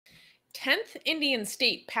10th Indian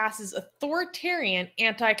state passes authoritarian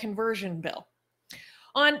anti-conversion bill.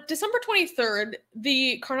 On December 23rd,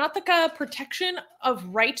 the Karnataka Protection of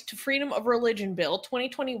Right to Freedom of Religion Bill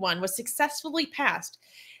 2021 was successfully passed,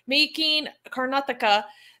 making Karnataka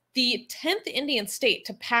the 10th Indian state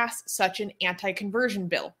to pass such an anti-conversion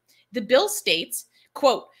bill. The bill states,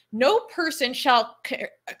 quote, "No person shall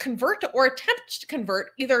convert or attempt to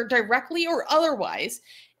convert, either directly or otherwise,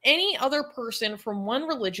 any other person from one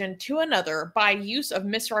religion to another by use of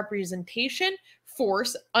misrepresentation,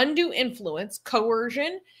 force, undue influence,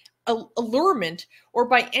 coercion, allurement, or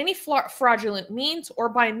by any fraudulent means, or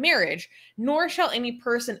by marriage, nor shall any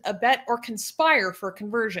person abet or conspire for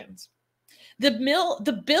conversions." The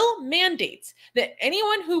bill mandates that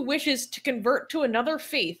anyone who wishes to convert to another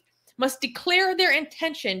faith must declare their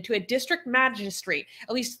intention to a district magistrate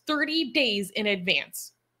at least 30 days in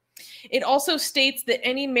advance. It also states that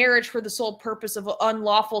any marriage for the sole purpose of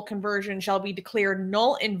unlawful conversion shall be declared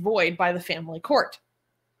null and void by the family court.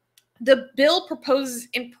 The bill proposes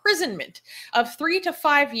imprisonment of 3 to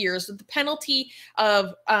 5 years with the penalty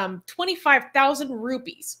of 25,000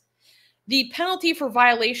 rupees. The penalty for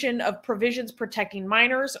violation of provisions protecting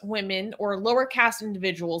minors, women, or lower caste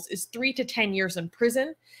individuals is 3 to 10 years in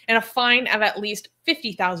prison and a fine of at least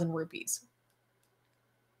 50,000 rupees.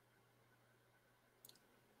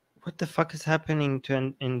 What the fuck is happening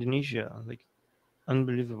to Indonesia? Like,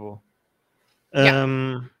 unbelievable.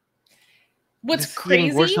 Yeah. What's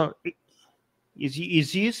crazy? It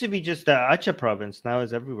used to be just the Aceh province. Now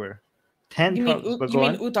it's everywhere. 10 provinces. You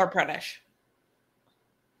mean Uttar Pradesh?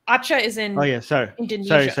 Aceh is in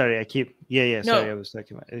Indonesia. Sorry. I keep sorry. I was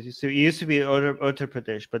talking about it. Used to be Uttar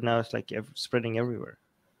Pradesh, but now it's like spreading everywhere.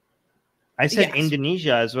 I said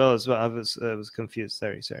Indonesia as well. I was confused.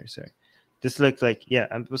 Sorry. This looked like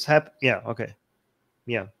I was happy. Yeah, okay.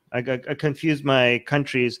 Yeah, I confused my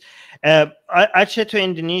countries. Aceh to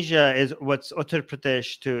Indonesia is what's Uttar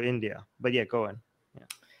Pradesh to India. But yeah, go on. Yeah.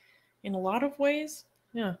 In a lot of ways,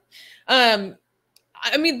 yeah.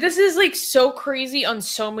 I mean, this is like so crazy on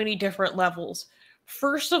so many different levels.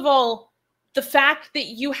 First of all, the fact that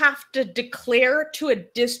you have to declare to a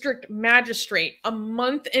district magistrate a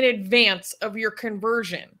month in advance of your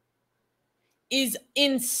conversion is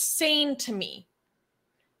insane to me.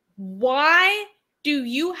 Why do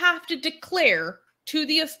you have to declare to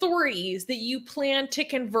the authorities that you plan to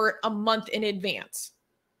convert a month in advance?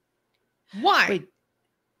 Why? Wait.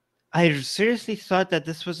 I seriously thought that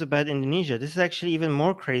this was about Indonesia. This is actually even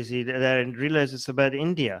more crazy that I realized it's about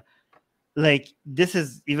India. Like, this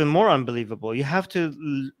is even more unbelievable. You have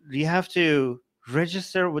to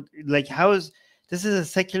register with, like, this is a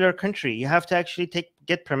secular country. You have to actually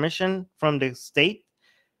get permission from the state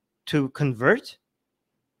to convert,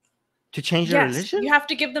 to change your religion. You have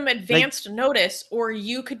to give them advanced notice, or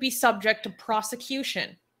you could be subject to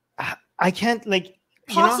prosecution. I can't, like,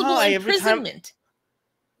 possible imprisonment.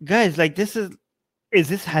 Guys, like, has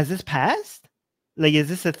this passed? Like, is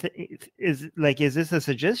this a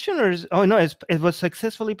suggestion, or it was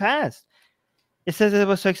successfully passed? It says it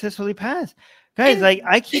was successfully passed. Guys, like,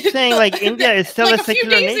 I keep saying, like, India is still like a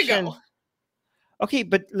secular nation. Ago. Okay,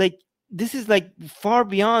 but like, this is like far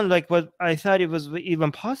beyond like what I thought it was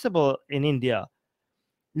even possible in India.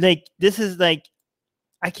 Like, this is like,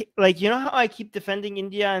 you know how I keep defending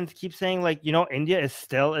India and keep saying, like, India is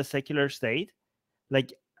still a secular state?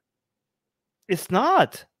 Like, it's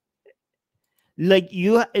not. Like,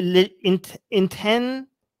 you in 10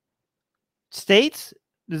 states,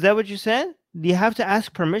 is that what you said? Do you have to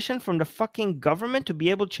ask permission from the fucking government to be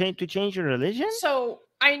able to change your religion? So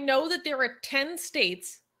I know that there are 10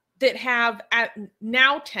 states that have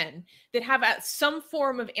some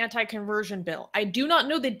form of anti-conversion bill. I do not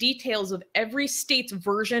know the details of every state's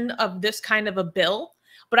version of this kind of a bill,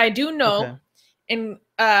 but I do know in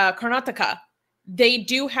Karnataka, they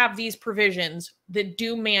do have these provisions that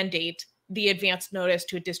do mandate the advance notice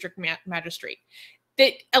to a district magistrate.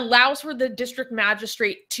 That allows for the district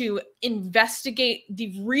magistrate to investigate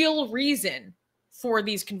the real reason for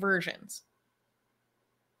these conversions.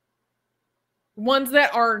 Ones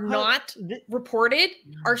that are not reported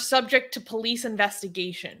are subject to police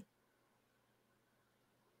investigation.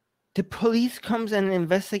 The police comes and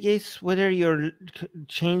investigates whether your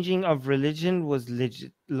changing of religion was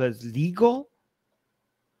legal?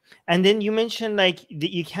 And then you mentioned, like,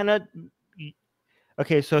 that you cannot...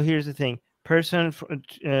 Okay, so here's the thing.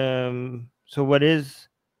 So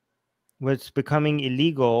what's becoming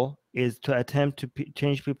illegal is to attempt to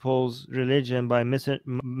change people's religion by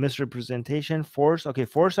misrepresentation, force. Okay,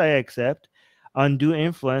 force I accept. Undue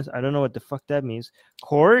influence. I don't know what the fuck that means.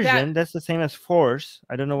 Coercion. That's the same as force.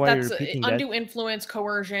 I don't know why you're repeating that. Undue influence,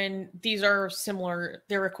 coercion. These are similar.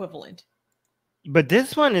 They're equivalent. But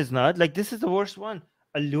this one is not. Like, this is the worst one.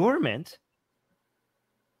 Allurement.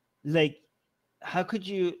 Like, how could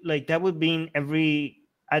you, like, that would mean every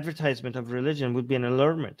advertisement of religion would be an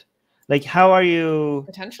allurement. Like, how are you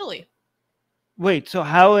potentially? Wait, so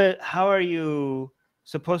how are you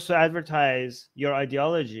supposed to advertise your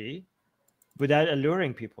ideology without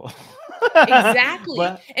alluring people? Exactly.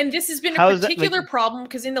 But and this has been a particular problem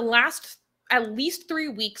because in the last at least 3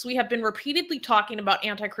 weeks, we have been repeatedly talking about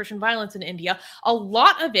anti-Christian violence in India, a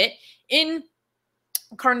lot of it in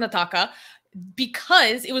Karnataka,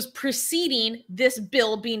 because it was preceding this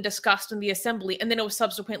bill being discussed in the assembly, and then it was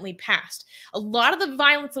subsequently passed. A lot of the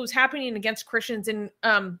violence that was happening against Christians in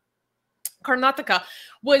Karnataka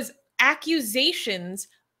was accusations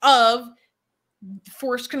of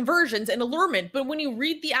forced conversions and allurement. But when you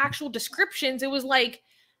read the actual descriptions, it was like,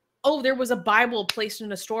 oh, there was a Bible placed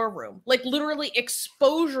in a storeroom. Like, literally,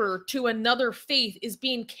 exposure to another faith is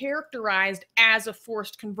being characterized as a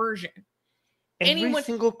forced conversion.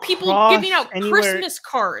 People giving out Christmas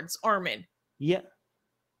cards, Armin. Yeah.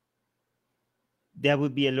 That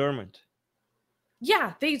would be allurement.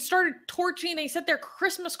 Yeah, they started torching. They set their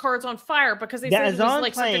Christmas cards on fire because they said it was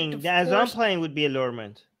like subject to the Azan playing would be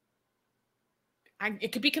allurement.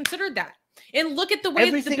 It could be considered that. And look at the way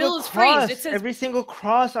the bill is phrased. It says every single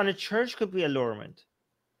cross on a church could be allurement.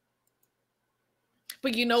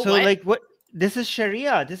 But you know what? So, like, what? This is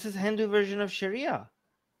Sharia. This is Hindu version of Sharia.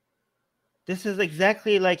 This is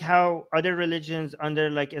exactly like how other religions under,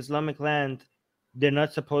 like, Islamic land, they're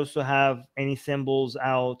not supposed to have any symbols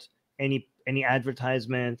out, any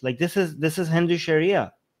advertisement. Like, this is Hindu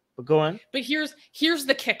Sharia. But go on. But here's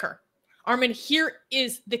the kicker. Armin, here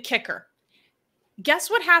is the kicker. Guess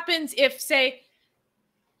what happens if, say,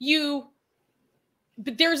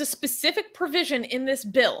 but there's a specific provision in this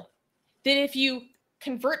bill that if you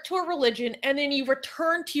convert to a religion and then you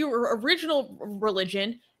return to your original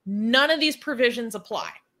religion, none of these provisions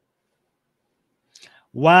apply.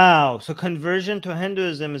 Wow. So conversion to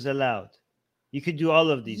Hinduism is allowed. You could do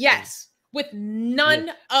all of these things. With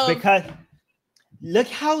none of... Because look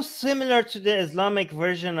how similar to the Islamic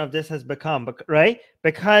version of this has become, right?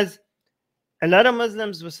 Because a lot of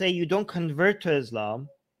Muslims will say you don't convert to Islam,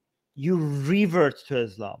 you revert to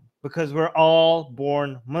Islam, because we're all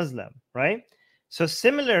born Muslim, right? So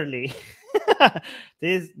similarly,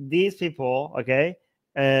 these people, okay,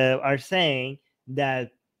 are saying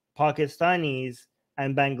that Pakistanis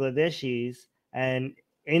and Bangladeshis and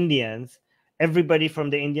Indians, everybody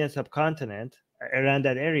from the Indian subcontinent around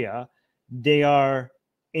that area, they are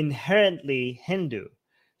inherently Hindu.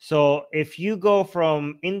 So if you go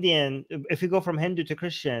from Hindu to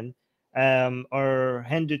Christian, or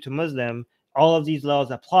Hindu to Muslim, all of these laws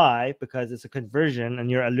apply because it's a conversion and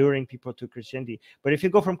you're alluring people to Christianity. But if you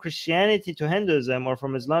go from Christianity to Hinduism or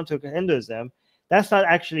from Islam to Hinduism, that's not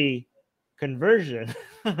actually conversion.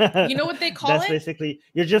 You know what they call That's basically,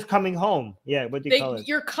 you're just coming home. Yeah, what do you call it?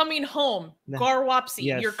 You're coming home. Garwapsi,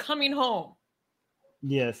 yes. You're coming home.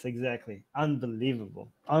 Yes, exactly.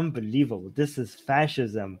 Unbelievable. Unbelievable. This is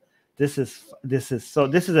fascism. This is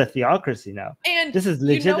a theocracy now. And this is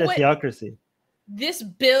legit a theocracy. This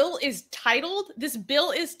bill is titled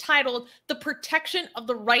the Protection of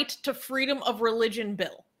the Right to Freedom of Religion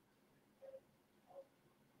Bill.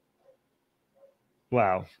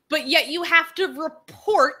 Wow. But yet you have to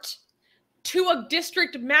report to a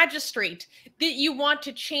district magistrate that you want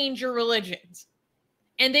to change your religions.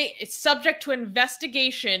 And it's subject to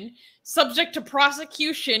investigation, subject to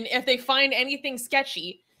prosecution if they find anything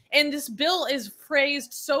sketchy. And this bill is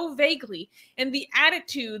phrased so vaguely, and the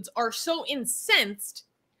attitudes are so incensed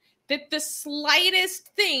that the slightest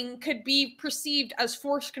thing could be perceived as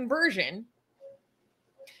forced conversion.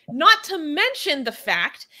 Not to mention the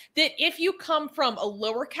fact that if you come from a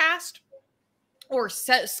lower caste or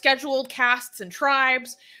scheduled castes and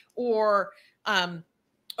tribes or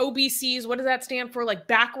OBCs, what does that stand for? Like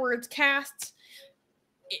backwards castes.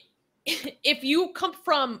 If you come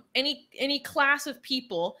from any class of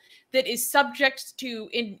people that is subject to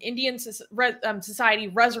in Indian society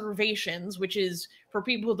reservations, which is, for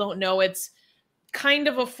people who don't know, it's kind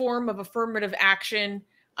of a form of affirmative action,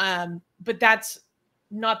 but that's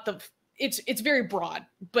not it's very broad,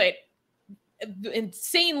 but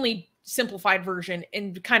insanely simplified version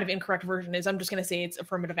and kind of incorrect version is, I'm just going to say it's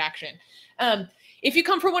affirmative action. If you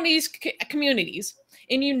come from one of these communities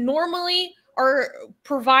and you normally are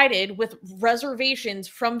provided with reservations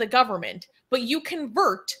from the government, but you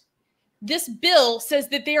convert, this bill says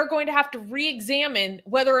that they are going to have to re-examine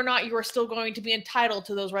whether or not you are still going to be entitled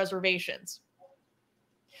to those reservations.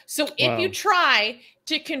 So if you try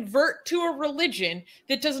to convert to a religion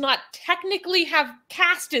that does not technically have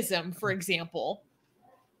casteism, for example,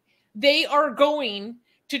 they are going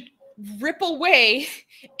to rip away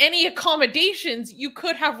any accommodations you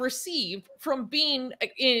could have received from being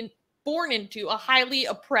born into a highly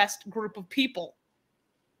oppressed group of people.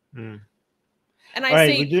 And I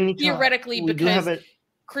say theoretically because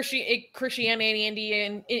Christianity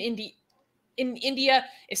in India,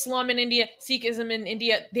 Islam in India, Sikhism in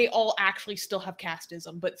India, they all actually still have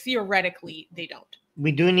casteism, but theoretically they don't.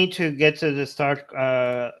 We do need to get to the start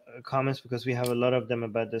comments because we have a lot of them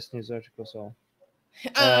about this news article. So,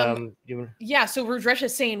 yeah. So Rudresh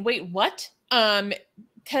is saying, wait, what?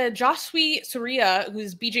 Tejaswi Surya,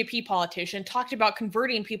 who's BJP politician, talked about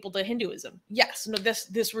converting people to Hinduism. Yes, no,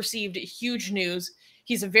 this received huge news.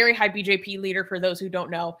 He's a very high BJP leader, for those who don't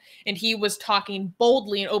know, and he was talking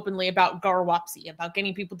boldly and openly about Garwapsi, about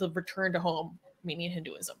getting people to return to home, meaning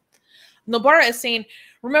Hinduism. Nobara is saying,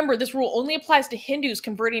 remember, this rule only applies to Hindus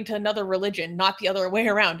converting to another religion, not the other way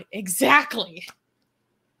around. Exactly.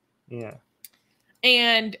 Yeah.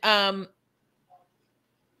 And Nobara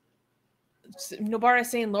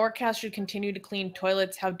is saying lower caste should continue to clean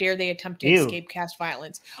toilets. How dare they attempt to escape caste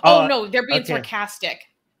violence? Oh, no, they're being sarcastic.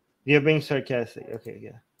 You're being sarcastic. Okay,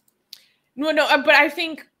 yeah. No, but I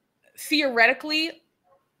think theoretically,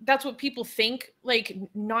 that's what people think. Like,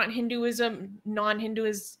 non-Hinduism,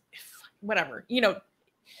 whatever. You know,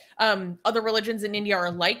 other religions in India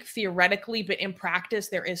are like theoretically, but in practice,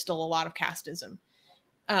 there is still a lot of casteism.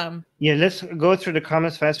 Yeah, let's go through the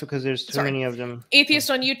comments fast because there's too many of them. Atheist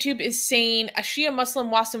on YouTube is saying a Shia Muslim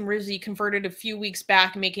Wasim Rizvi converted a few weeks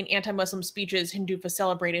back, making anti-Muslim speeches Hindufa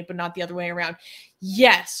celebrated, but not the other way around.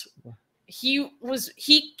 Yes, he was a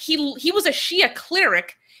Shia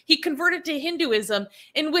cleric. He converted to Hinduism,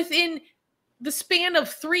 and within the span of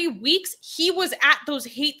 3 weeks, he was at those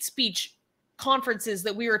hate speech conferences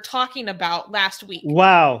that we were talking about last week.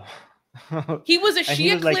 Wow. He was a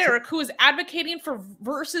Shia cleric who was advocating for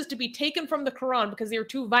verses to be taken from the Quran because they were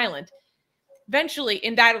too violent. Eventually,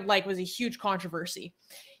 and that was a huge controversy.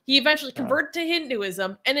 He eventually converted to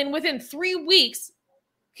Hinduism, and then within 3 weeks,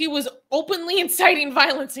 he was openly inciting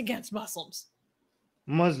violence against Muslims.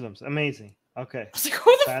 Amazing. Okay. I was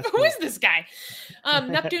like, who is this guy?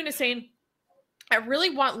 Neptune is saying, I really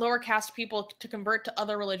want lower caste people to convert to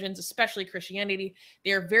other religions, especially Christianity.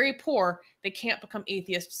 They are very poor. They can't become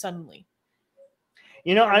atheists suddenly.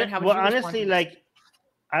 You know, honestly,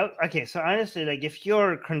 if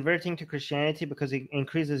you're converting to Christianity because it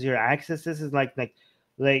increases your access, this is like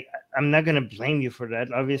I'm not gonna blame you for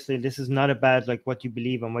that. Obviously, this is not about like what you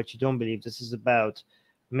believe and what you don't believe. This is about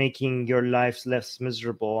making your lives less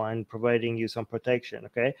miserable and providing you some protection.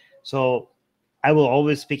 Okay, so I will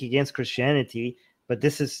always speak against Christianity, but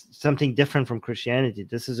this is something different from Christianity.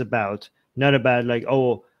 This is not about like,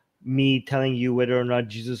 oh, me telling you whether or not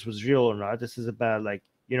Jesus was real or not. This is about like,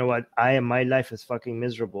 you know what, my life is fucking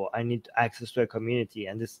miserable. I need access to a community,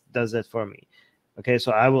 and this does that for me. Okay,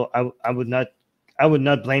 so I would not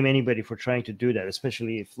blame anybody for trying to do that,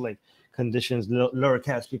 especially if like conditions lower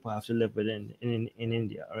caste people have to live within in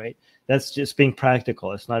India. All right, that's just being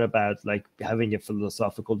practical. It's not about like having a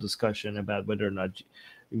philosophical discussion about whether or not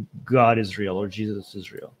God is real or Jesus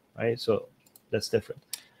is real. Right, so that's different.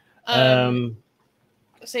 Neptune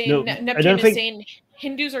is saying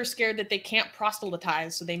Hindus are scared that they can't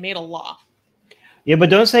proselytize, so they made a law. Yeah, but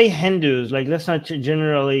don't say Hindus. Like, let's not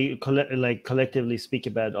generally collectively speak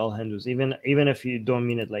about all Hindus. Even if you don't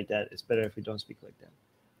mean it like that, it's better if you don't speak like that.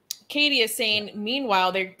 Katie is saying,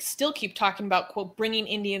 meanwhile, they still keep talking about, quote, bringing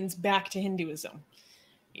Indians back to Hinduism.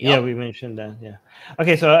 Yep. Yeah, we mentioned that. Yeah.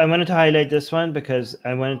 Okay, so I wanted to highlight this one because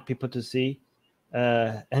I wanted people to see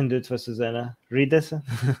Hindutva for Susanna. Read this.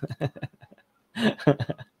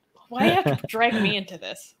 Why do you have to drag me into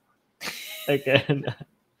this? Okay.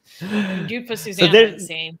 Hindutva for Susanna is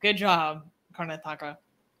saying, good job, Karnataka.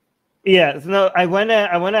 Yeah, so no, I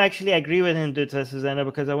wanna actually agree with him, Susanna,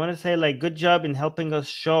 because I want to say like good job in helping us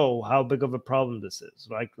show how big of a problem this is.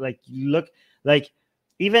 Like look, like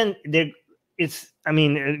even there, it's I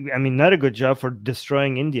mean not a good job for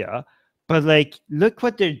destroying India, but like look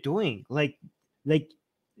what they're doing. Like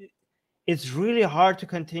it's really hard to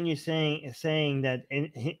continue saying that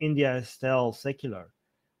India is still secular.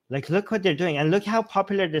 Like, look what they're doing, and look how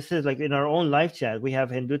popular this is. Like in our own live chat, we have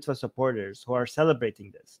Hindutva supporters who are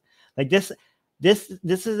celebrating this. Like this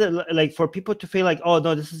is like for people to feel like, oh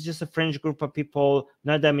no, this is just a fringe group of people.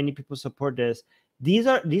 Not that many people support this. These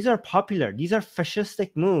are popular. These are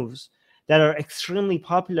fascistic moves that are extremely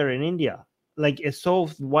popular in India. Like, it's so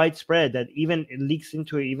widespread that even it leaks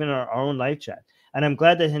into even our own live chat. And I'm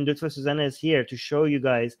glad that Hindutva Susanna is here to show you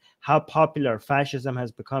guys how popular fascism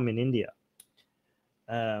has become in India.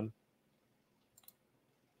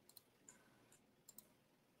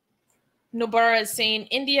 Nobara is saying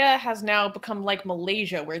India has now become like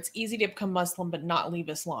Malaysia, where it's easy to become Muslim but not leave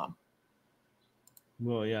Islam.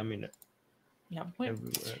 Well, yeah, I mean, yeah.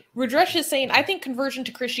 Rudresh is saying, I think conversion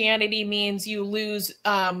to Christianity means you lose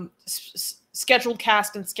scheduled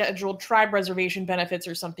caste and scheduled tribe reservation benefits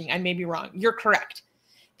or something. I may be wrong. You're correct.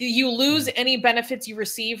 You lose any benefits you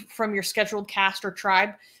receive from your scheduled caste or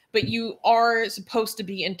tribe, but you are supposed to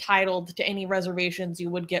be entitled to any reservations you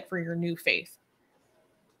would get for your new faith.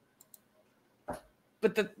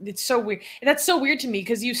 But it's so weird. And that's so weird to me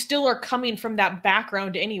because you still are coming from that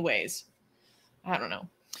background anyways. I don't know.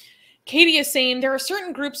 Katie is saying there are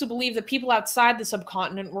certain groups who believe that people outside the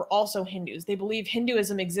subcontinent were also Hindus. They believe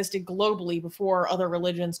Hinduism existed globally before other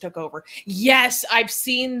religions took over. Yes, I've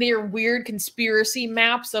seen their weird conspiracy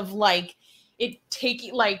maps of like it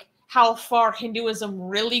taking like how far Hinduism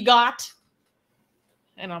really got.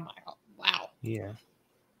 And I'm like, oh, wow. Yeah.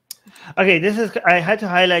 Okay, I had to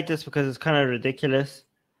highlight this because it's kind of ridiculous.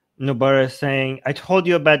 Nobara is saying, I told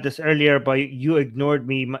you about this earlier, but you ignored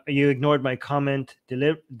me. You ignored my comment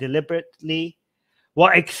deliberately.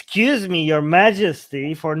 Well, excuse me, Your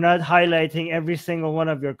Majesty, for not highlighting every single one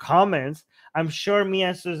of your comments. I'm sure me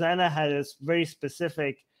and Susanna had a very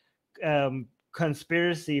specific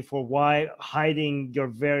conspiracy for why hiding your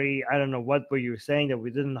very, I don't know what were you saying that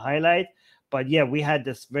we didn't highlight. But yeah, we had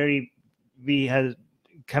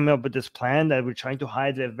come up with this plan that we're trying to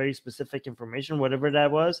hide the very specific information, whatever that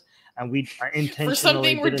was, and we intentionally for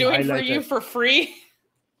something we're doing for you for free.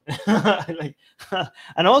 Like,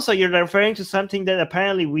 and also you're referring to something that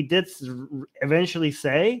apparently we did eventually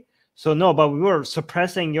say. So no, but we were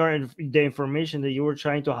suppressing the information that you were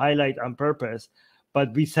trying to highlight on purpose,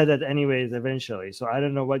 but we said that anyways eventually. So I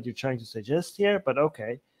don't know what you're trying to suggest here, but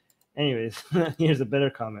okay. Anyways, here's a better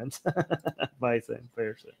comment by saying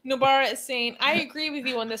person. Nobara is saying, I agree with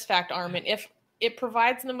you on this fact, Armin. If it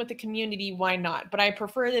provides them with a community, why not? But I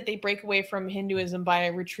prefer that they break away from Hinduism by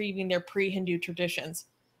retrieving their pre-Hindu traditions.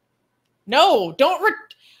 No, don't.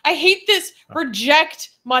 I hate this.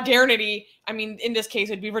 Reject modernity. I mean, in this case,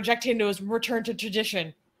 it'd be reject Hinduism, return to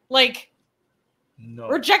tradition. Like, no.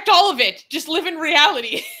 Reject all of it. Just live in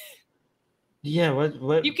reality. Yeah,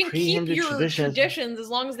 what you can keep your traditions as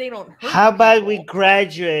long as they don't hurt How about people. we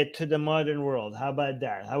graduate to the modern world? How about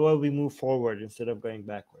that? How about we move forward instead of going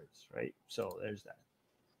backwards, right? So there's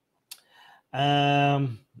that.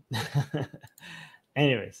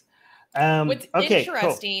 Anyways. What's okay,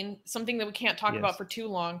 interesting, cool. Something that we can't talk about for too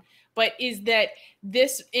long, but is that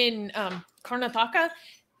this in Karnataka,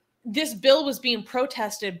 this bill was being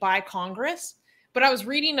protested by Congress. But I was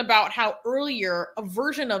reading about how earlier a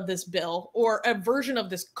version of this bill or a version of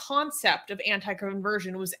this concept of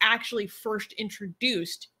anti-conversion was actually first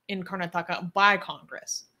introduced in Karnataka by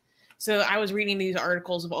Congress. So I was reading these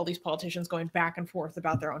articles of all these politicians going back and forth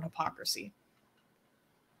about their own hypocrisy.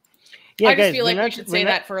 Yeah, I just feel like we should say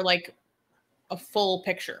that for like a full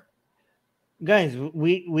picture. Guys,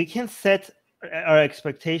 we can set our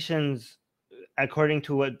expectations according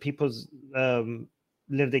to what people's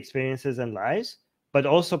lived experiences and lives, but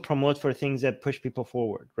also promote for things that push people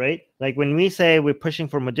forward, right? Like when we say we're pushing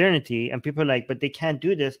for modernity and people are like, but they can't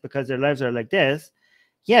do this because their lives are like this.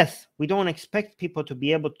 Yes, we don't expect people to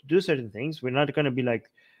be able to do certain things. We're not going to be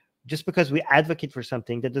like, just because we advocate for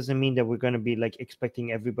something, that doesn't mean that we're going to be like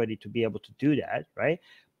expecting everybody to be able to do that, right?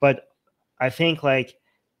 But I think like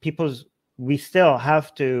we still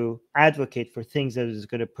have to advocate for things that is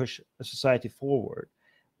going to push a society forward,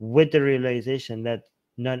 with the realization that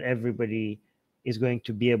not everybody is going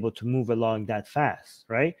to be able to move along that fast,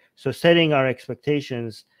 right? So setting our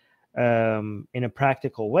expectations in a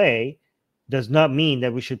practical way does not mean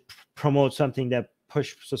that we should promote something that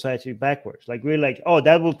push society backwards. Like we're like, oh,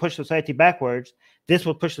 that will push society backwards. This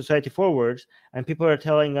will push society forwards. And people are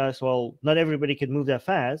telling us, well, not everybody can move that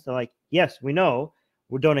fast. They're like, yes, we know.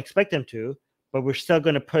 We don't expect them to, but we're still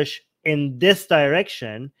going to push in this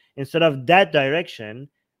direction instead of that direction.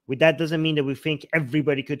 That doesn't mean that we think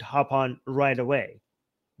everybody could hop on right away.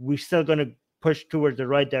 We're still going to push towards the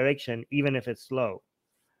right direction, even if it's slow.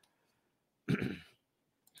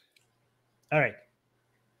 All right.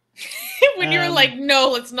 When you're like, no,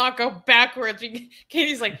 let's not go backwards.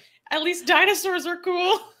 Katie's like, at least dinosaurs are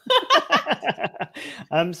cool.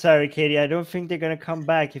 I'm sorry, Katie. I don't think they're going to come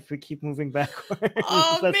back if we keep moving backwards.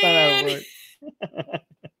 Oh, That's man. not how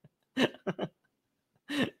it works.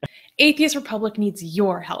 Atheist Republic needs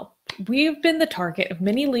your help. We have been the target of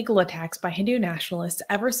many legal attacks by Hindu nationalists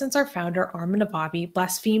ever since our founder, Armin Navabi,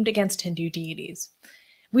 blasphemed against Hindu deities.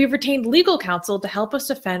 We have retained legal counsel to help us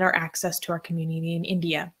defend our access to our community in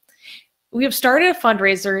India. We have started a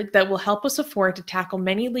fundraiser that will help us afford to tackle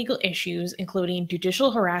many legal issues, including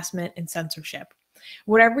judicial harassment and censorship.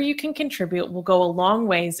 Whatever you can contribute will go a long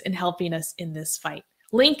ways in helping us in this fight.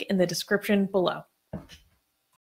 Link in the description below.